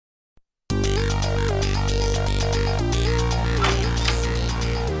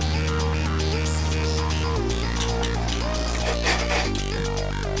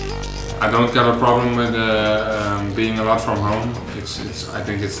don't get a problem with being a lot from home. I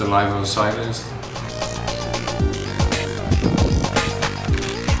think it's the life of a cyclist.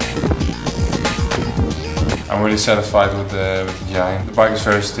 I'm really satisfied with the Giant. The bike is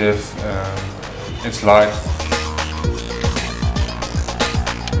very stiff, it's light.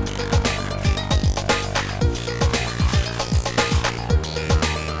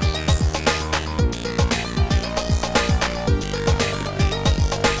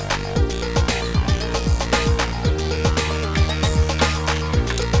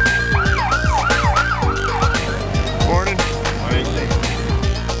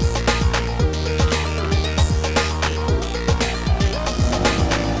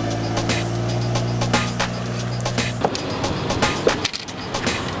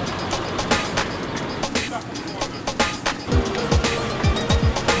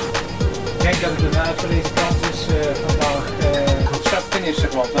 Ik denk dat het voor deze kans is vandaag goed start finish,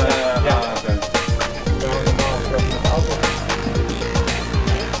 zeg maar.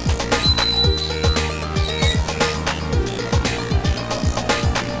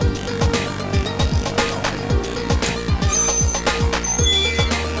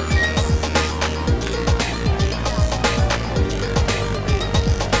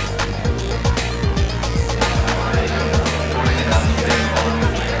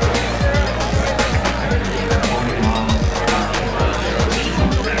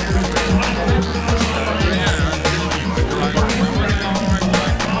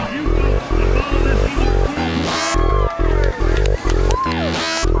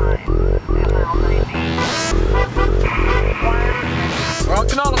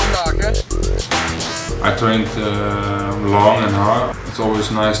 I trained long and hard. It's always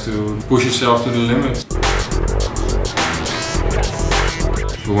nice to push yourself to the limit.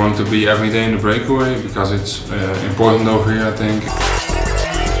 We want to be every day in the breakaway because it's important over here, I think.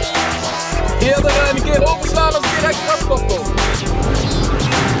 Eerder een keer opslaan als direct afstand komt.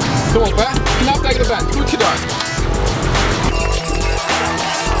 Kom op hè, knap tegen de band, goed gedaan.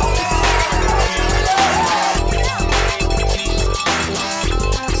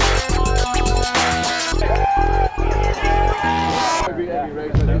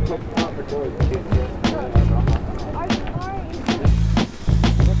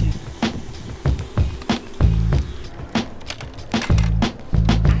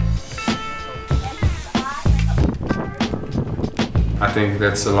 I think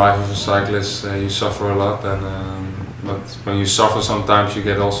that's the life of a cyclist. You suffer a lot, but when you suffer, sometimes you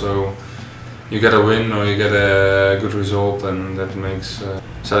get a win or you get a good result, and that makes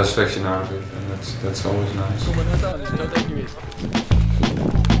satisfaction out of it, and that's always nice.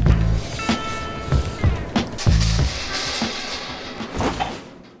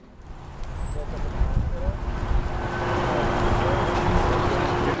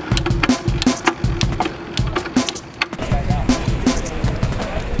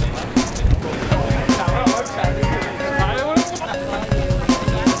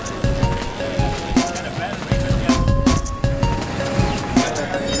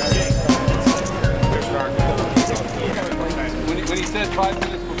 When he said 5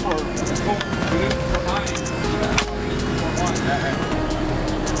 minutes before, 4 minutes behind.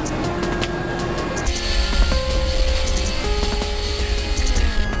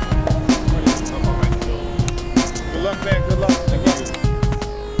 Good luck, man. Good luck. Thank you.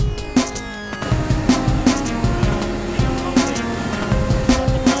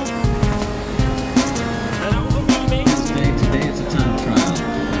 Today it's a time trial.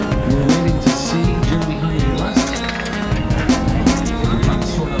 We're waiting to see Jeremy Hunter last. I'm trying to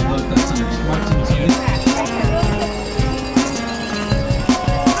sort out what that time Spartans use.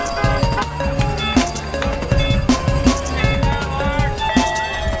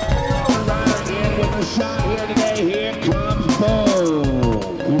 With a shot here today, here comes Bo.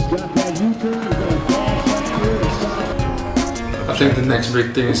 He's got that U-turn, he's going to dash up here to stop. I think the next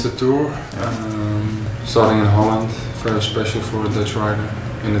big thing is the Tour, starting in Holland, very special for a Dutch rider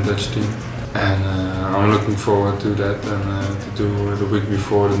in the Dutch team. And I'm looking forward to that and to do the week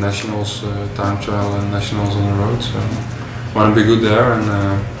before the Nationals, time trial and Nationals on the road. So I want to be good there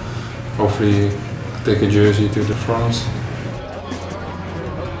and hopefully take a jersey to the France.